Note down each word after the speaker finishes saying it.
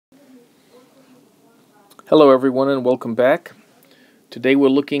Hello everyone and welcome back. Today we're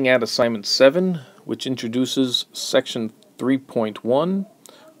looking at assignment 7, which introduces section 3.1,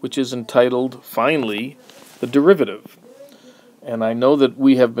 which is entitled, finally, the derivative. And I know that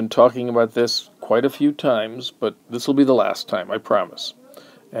we have been talking about this quite a few times, but this will be the last time, I promise.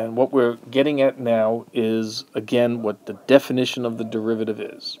 And what we're getting at now is, again, what the definition of the derivative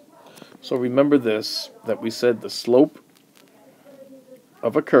is. So remember this, that we said the slope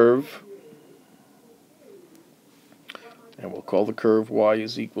of a curve, and we'll call the curve y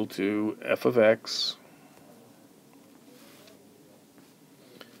is equal to f of x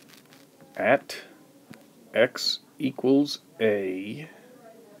at x equals a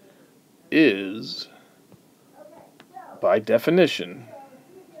is, by definition,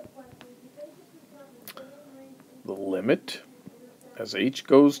 the limit as h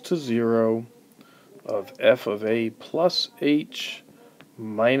goes to 0 of f of a plus h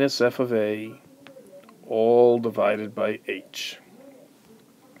minus f of a, all divided by h.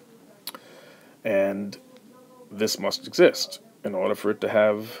 And this must exist in order for it to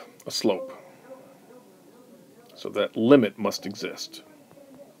have a slope. So that limit must exist.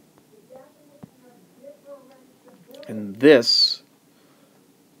 And this,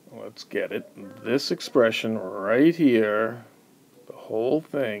 let's get it, this expression right here, the whole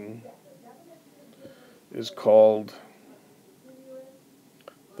thing, is called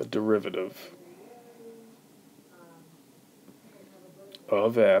the derivative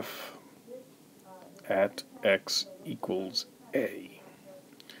of f at x equals a.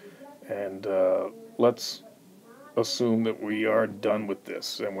 And let's assume that we are done with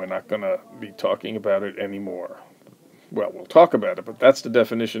this and we're not going to be talking about it anymore. Well, we'll talk about it, but that's the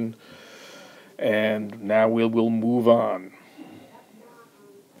definition, and now we'll move on.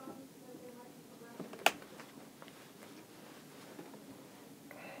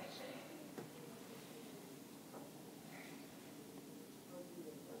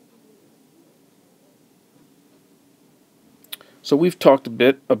 So we've talked a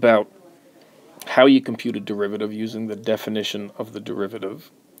bit about how you compute a derivative using the definition of the derivative,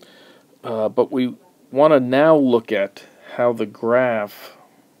 but we want to now look at how the graph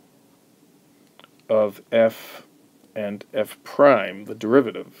of f and f prime, the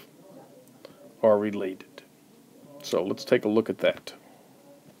derivative, are related. So let's take a look at that.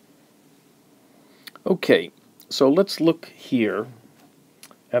 Okay, so let's look here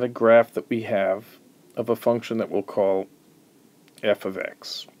at a graph that we have of a function that we'll call f of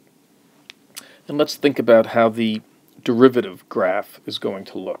x. And let's think about how the derivative graph is going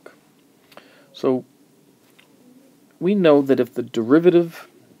to look. So we know that if the derivative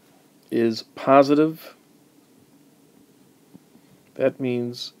is positive, that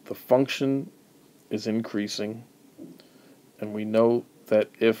means the function is increasing. And we know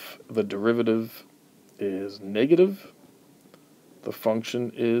that if the derivative is negative, the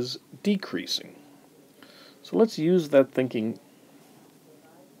function is decreasing. So let's use that thinking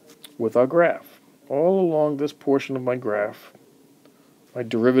with our graph. All along this portion of my graph, my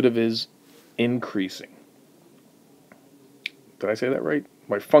derivative is increasing. Did I say that right?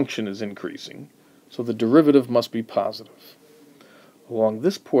 My function is increasing, so the derivative must be positive. Along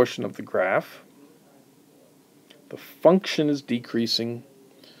this portion of the graph, the function is decreasing,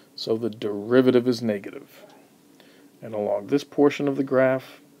 so the derivative is negative. And along this portion of the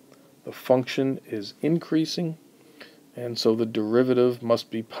graph, the function is increasing, and so the derivative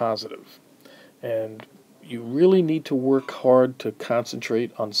must be positive. And you really need to work hard to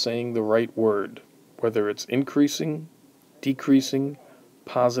concentrate on saying the right word, whether it's increasing, decreasing,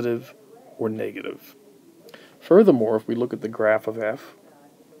 positive, or negative. Furthermore, if we look at the graph of f,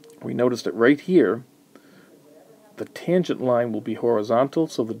 we notice that right here, the tangent line will be horizontal,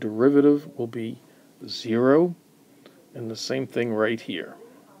 so the derivative will be 0, and the same thing right here.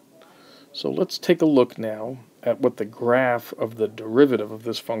 So let's take a look now at what the graph of the derivative of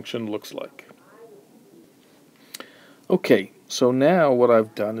this function looks like. Okay, so now what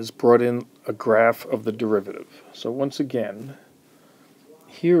I've done is brought in a graph of the derivative. So once again,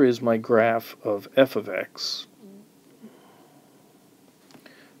 here is my graph of f of x.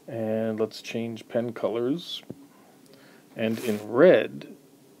 And let's change pen colors. And in red,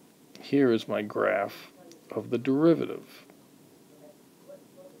 here is my graph of the derivative.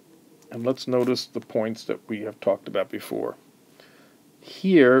 And let's notice the points that we have talked about before.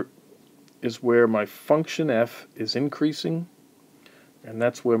 Here is where my function f is increasing, and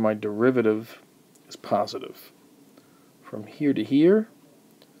that's where my derivative is positive. From here to here,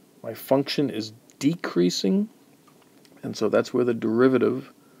 my function is decreasing, and so that's where the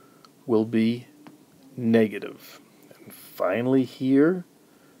derivative will be negative. And finally here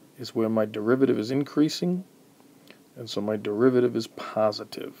is where my derivative is increasing, and so my derivative is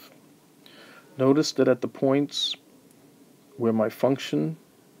positive. Notice that at the points where my function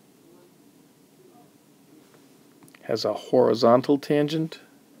has a horizontal tangent,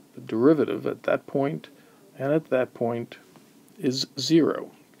 the derivative at that point and at that point is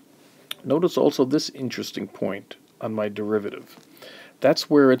 0. Notice also this interesting point on my derivative. That's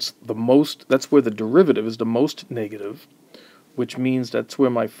where the derivative is the most negative, which means that's where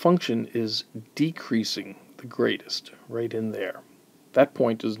my function is decreasing the greatest, right in there. That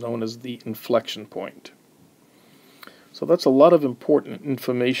point is known as the inflection point. So that's a lot of important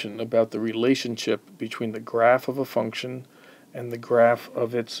information about the relationship between the graph of a function and the graph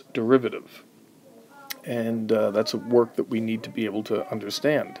of its derivative. And that's a work that we need to be able to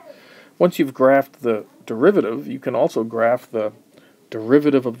understand. Once you've graphed the derivative, you can also graph the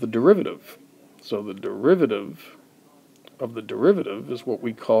derivative of the derivative. So the derivative of the derivative is what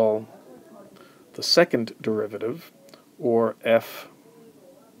we call the second derivative, or f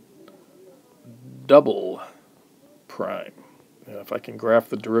double prime. And if I can graph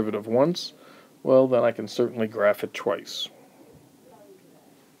the derivative once, well, then I can certainly graph it twice.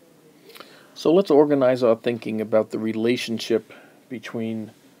 So let's organize our thinking about the relationship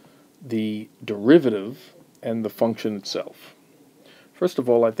between the derivative and the function itself. First of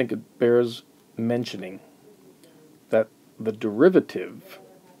all, I think it bears mentioning that the derivative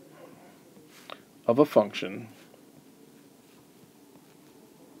of a function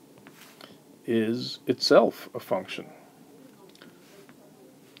is itself a function.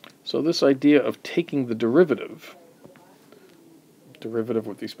 So this idea of taking the derivative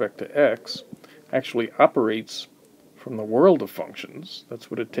with respect to x, actually operates from the world of functions.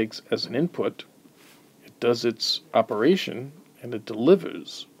 That's what it takes as an input. It does its operation, and it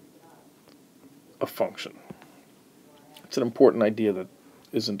delivers a function. It's an important idea that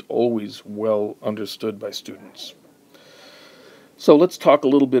isn't always well understood by students. So let's talk a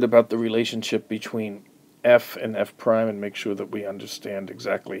little bit about the relationship between f and f prime and make sure that we understand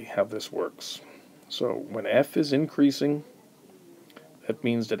exactly how this works. So when f is increasing, that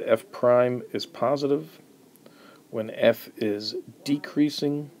means that f prime is positive. When f is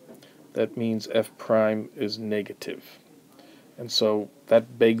decreasing, that means f prime is negative. And so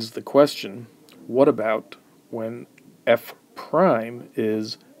that begs the question, what about when f prime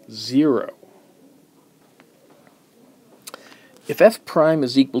is 0? If f prime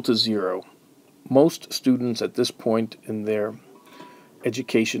is equal to 0, most students at this point in their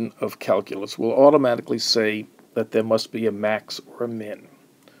education of calculus will automatically say that there must be a max or a min.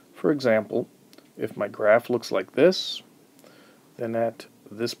 For example, if my graph looks like this, then at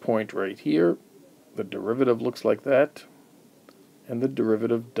this point right here, the derivative looks like that, and the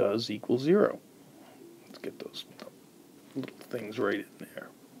derivative does equal 0. Let's get those little things right in there.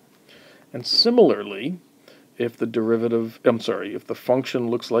 And similarly, if the function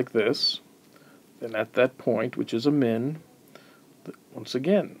looks like this, then at that point, which is a min, once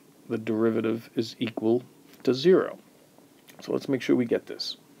again, the derivative is equal to 0. So let's make sure we get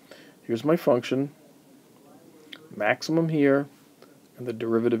this. Here's my function, maximum here, and the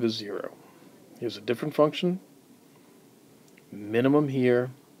derivative is 0. Here's a different function, minimum here,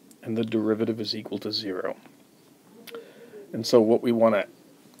 and the derivative is equal to 0. And so what we want to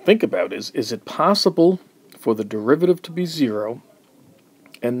think about is it possible for the derivative to be 0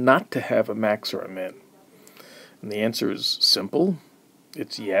 and not to have a max or a min? And the answer is simple.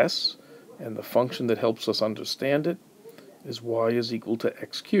 It's yes, and the function that helps us understand it is y is equal to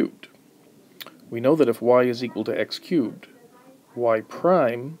x cubed. We know that if y is equal to x cubed, y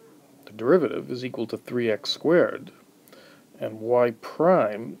prime, the derivative, is equal to 3x squared, and y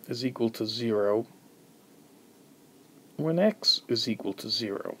prime is equal to 0 when x is equal to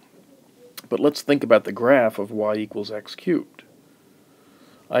 0. But let's think about the graph of y equals x cubed.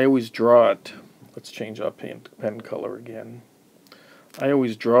 I always draw it. Let's change our pen color again. I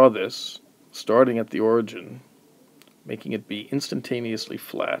always draw this starting at the origin, making it be instantaneously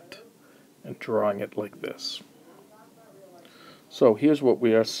flat, and drawing it like this. So here's what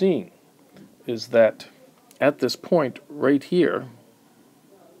we are seeing, is that at this point right here,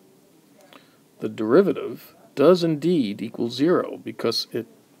 the derivative does indeed equal 0 because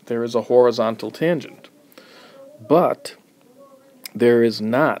there is a horizontal tangent. But there is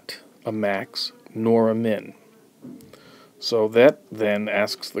not a max nor a min. So that then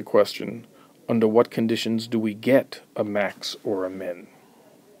asks the question, under what conditions do we get a max or a min?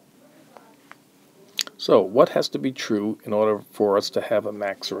 So what has to be true in order for us to have a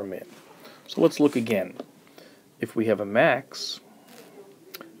max or a min? So let's look again. If we have a max,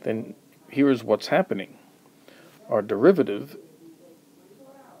 then here is what's happening. Our derivative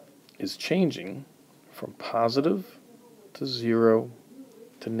is changing from positive to 0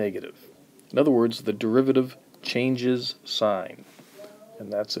 to negative. In other words, the derivative changes sign,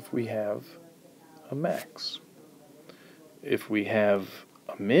 and that's if we have a max. If we have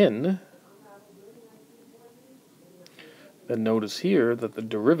a min, then notice here that the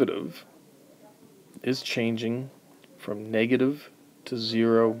derivative is changing from negative to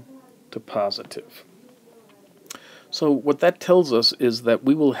 0 to positive. So what that tells us is that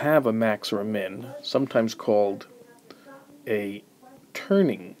we will have a max or a min, sometimes called a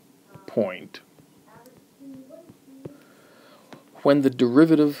turning point, when the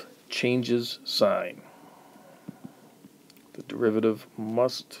derivative changes sign. The derivative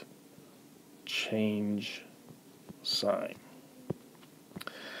must change sign.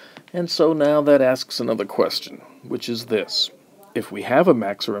 And so now that asks another question, which is this. If we have a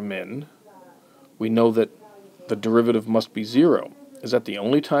max or a min, we know that the derivative must be 0. Is that the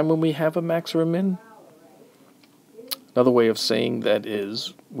only time when we have a max or a min? Another way of saying that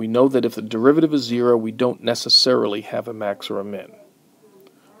is, we know that if the derivative is 0, we don't necessarily have a max or a min.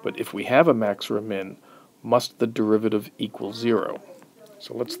 But if we have a max or a min, must the derivative equal 0?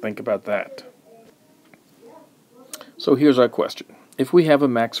 So let's think about that. So here's our question. If we have a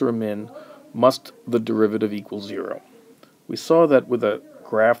max or a min, must the derivative equal 0? We saw that with a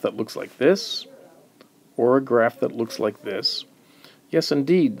graph that looks like this, or a graph that looks like this. Yes,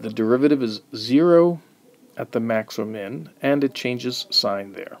 indeed, the derivative is 0 at the max or min, and it changes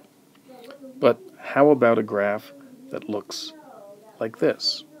sign there. But how about a graph that looks like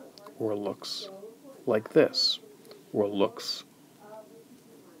this, or looks like this, or looks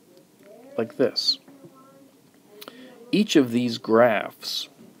like this? Each of these graphs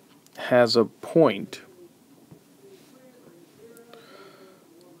has a point.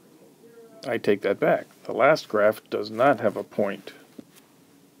 I take that back. The last graph does not have a point.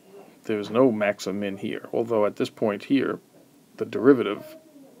 There's no max or min here, although at this point here, the derivative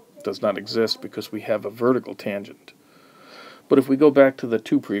does not exist because we have a vertical tangent. But if we go back to the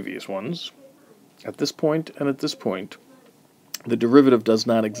two previous ones, at this point and at this point, the derivative does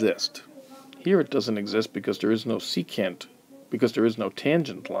not exist. Here it doesn't exist because there is no secant, because there is no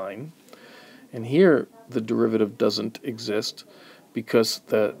tangent line. And here the derivative doesn't exist because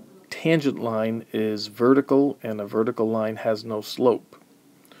the tangent line is vertical and a vertical line has no slope.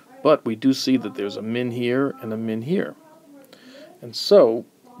 But we do see that there's a min here and a min here. And so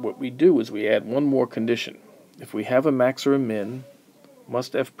what we do is we add one more condition. If we have a max or a min,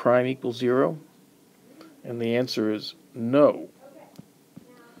 must f prime equal 0? And the answer is no.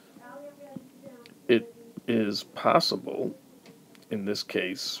 It is possible, in this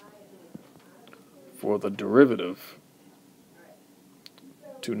case, for the derivative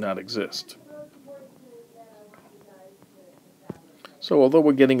to not exist. So although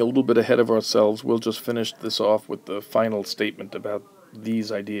we're getting a little bit ahead of ourselves, we'll just finish this off with the final statement about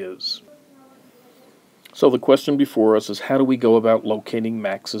these ideas. So the question before us is, how do we go about locating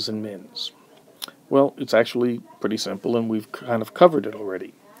maxes and mins? Well, it's actually pretty simple, and we've kind of covered it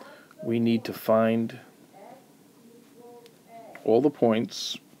already. We need to find all the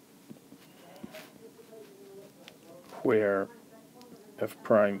points where f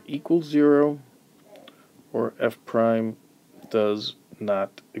prime equals 0 or f prime does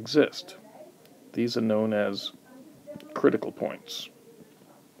not exist. These are known as critical points.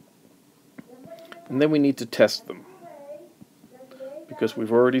 And then we need to test them, because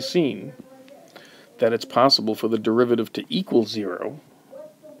we've already seen that it's possible for the derivative to equal 0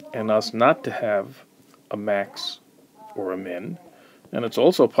 and us not to have a max or a min, and it's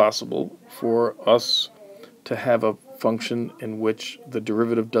also possible for us to have a function in which the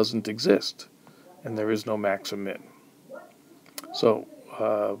derivative doesn't exist and there is no max or min. So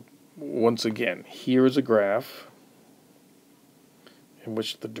once again, here is a graph in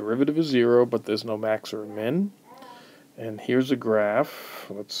which the derivative is 0 but there's no max or a min, and here's a graph,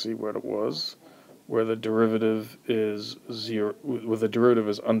 let's see what it was, where the derivative is 0, where the derivative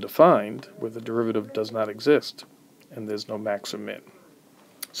is undefined, where the derivative does not exist and there's no max or min.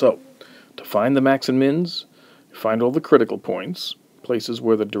 So to find the max and mins, find all the critical points, places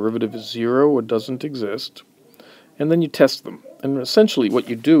where the derivative is 0 or doesn't exist, and then you test them. And essentially what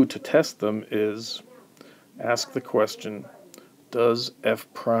you do to test them is ask the question, does f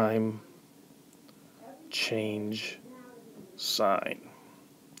prime change sign?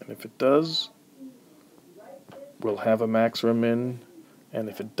 And if it does, we'll have a max or a min, and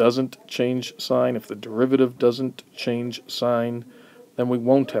if it doesn't change sign, if the derivative doesn't change sign, then we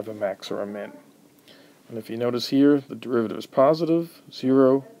won't have a max or a min. And if you notice here, the derivative is positive,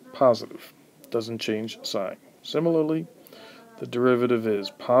 0, positive. Doesn't change sign. Similarly, The derivative is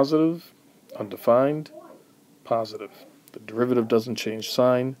positive, undefined, positive. The derivative doesn't change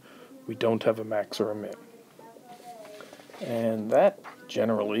sign. We don't have a max or a min. And that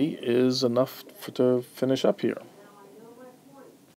generally is enough to finish up here.